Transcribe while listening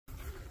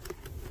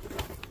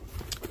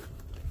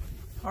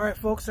Alright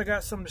folks, I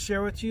got something to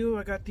share with you.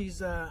 I got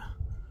these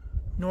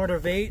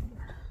Nortiv8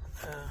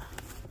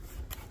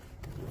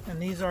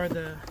 and these are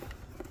the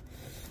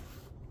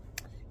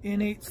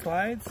N8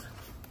 Slides.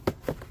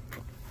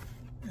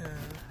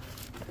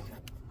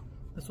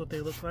 That's what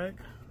they look like,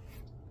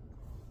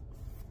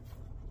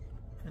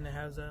 and it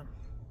has a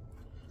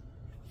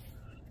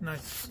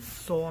nice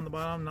sole on the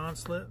bottom,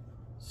 non-slip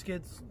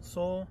skid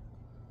sole,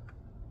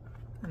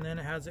 and then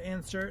it has an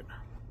insert,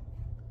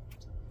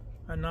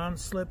 a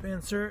non-slip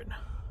insert,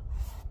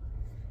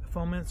 a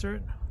foam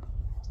insert.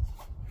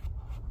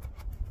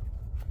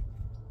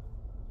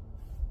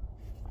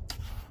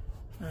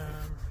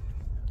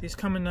 These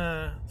come in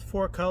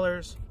 4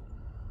 colors.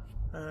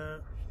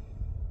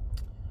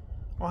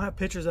 I'll have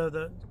pictures of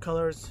the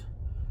colors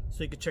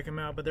so you can check them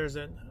out, but there's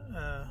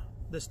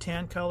this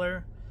tan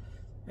color,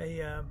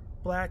 a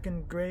black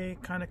and gray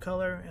kind of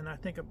color, and I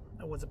think it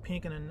was a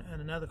pink and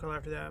another color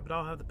after that, but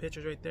I'll have the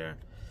pictures right there.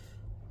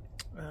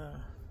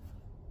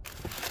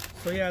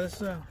 So yeah,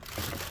 these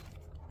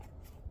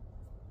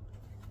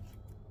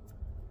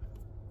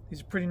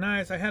are pretty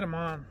nice. I had them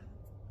on.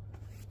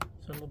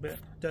 It's a little bit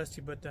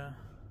dusty, but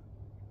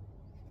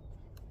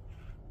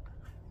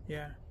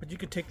yeah, but you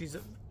could take these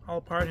all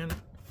apart and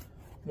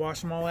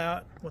wash them all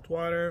out with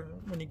water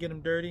when you get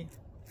them dirty.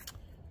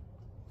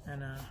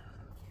 And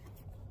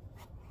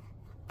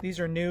these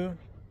are new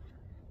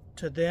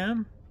to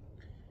them,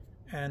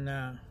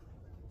 and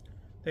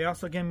they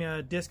also gave me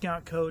a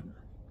discount code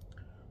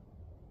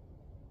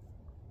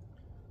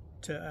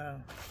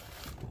to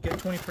get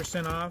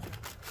 20% off.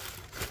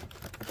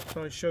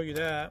 So I'll show you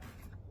that.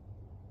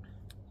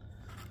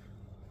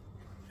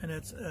 And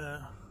it's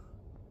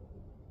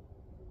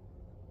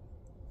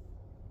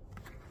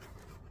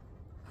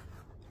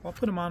I'll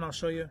put them on, I'll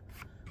show you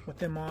with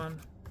them on,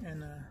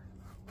 and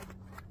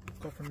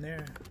go from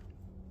there.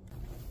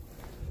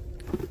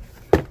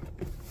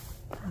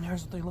 And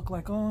here's what they look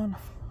like on.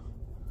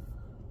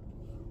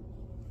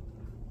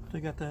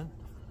 They got the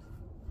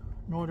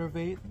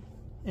Nortiv8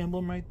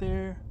 emblem right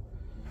there,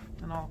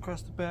 and all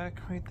across the back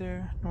right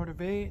there,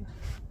 Nortiv8.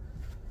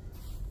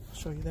 I'll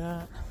show you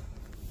that.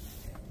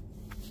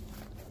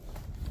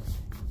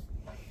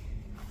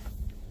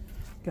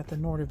 Got the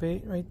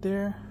Nortiv8 right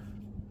there.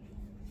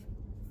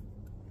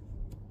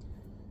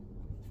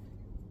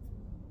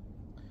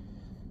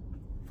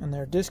 And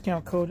their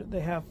discount code that they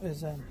have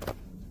is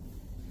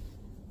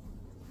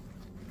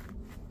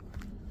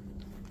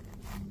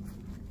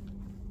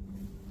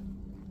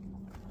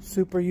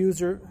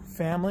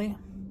superuserfamily,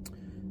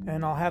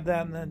 and I'll have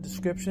that in the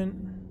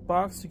description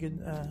box. You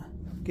can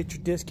get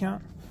your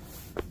discount.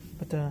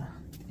 But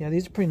yeah,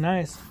 these are pretty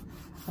nice,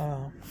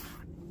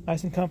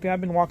 nice and comfy.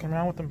 I've been walking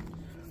around with them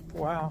for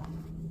a while.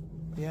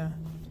 Yeah.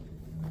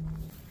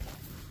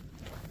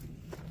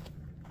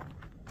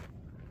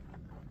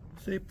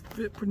 They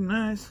fit pretty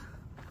nice.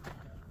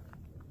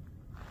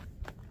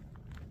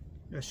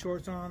 Got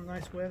shorts on,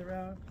 nice weather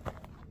out.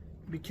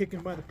 Be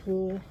kicking by the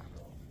pool,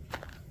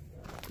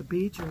 the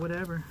beach, or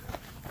whatever.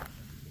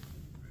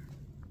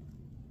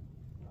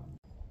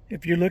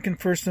 If you're looking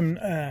for some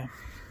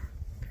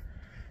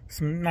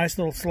nice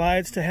little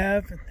slides to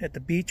have at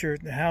the beach or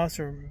the house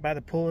or by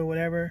the pool or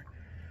whatever,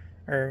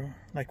 or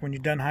like when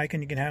you're done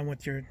hiking, you can have them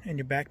with in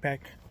your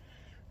backpack.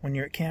 When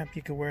you're at camp,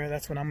 you can wear.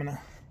 That's what I'm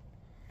gonna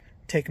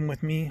take them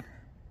with me,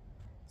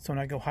 so when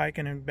I go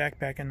hiking and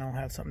backpacking, I'll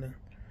have something to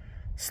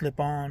slip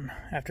on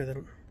after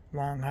the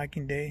long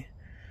hiking day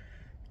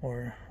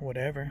or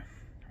whatever,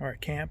 or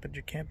at camp at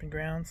your camping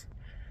grounds.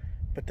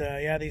 But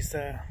yeah, these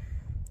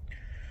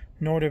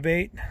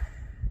Nortiv8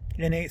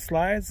 N8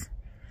 Slides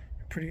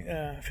are pretty,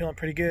 feeling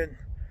pretty good.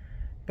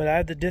 But I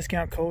have the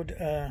discount code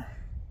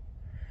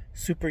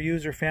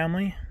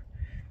superuserfamily,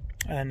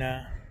 and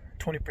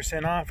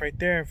 20% off right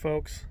there,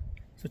 folks.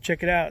 So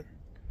check it out.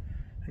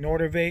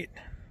 Nortiv8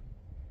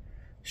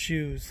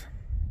 shoes.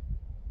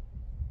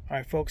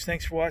 Alright folks,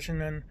 thanks for watching,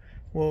 and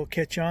we'll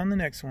catch you on the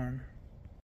next one.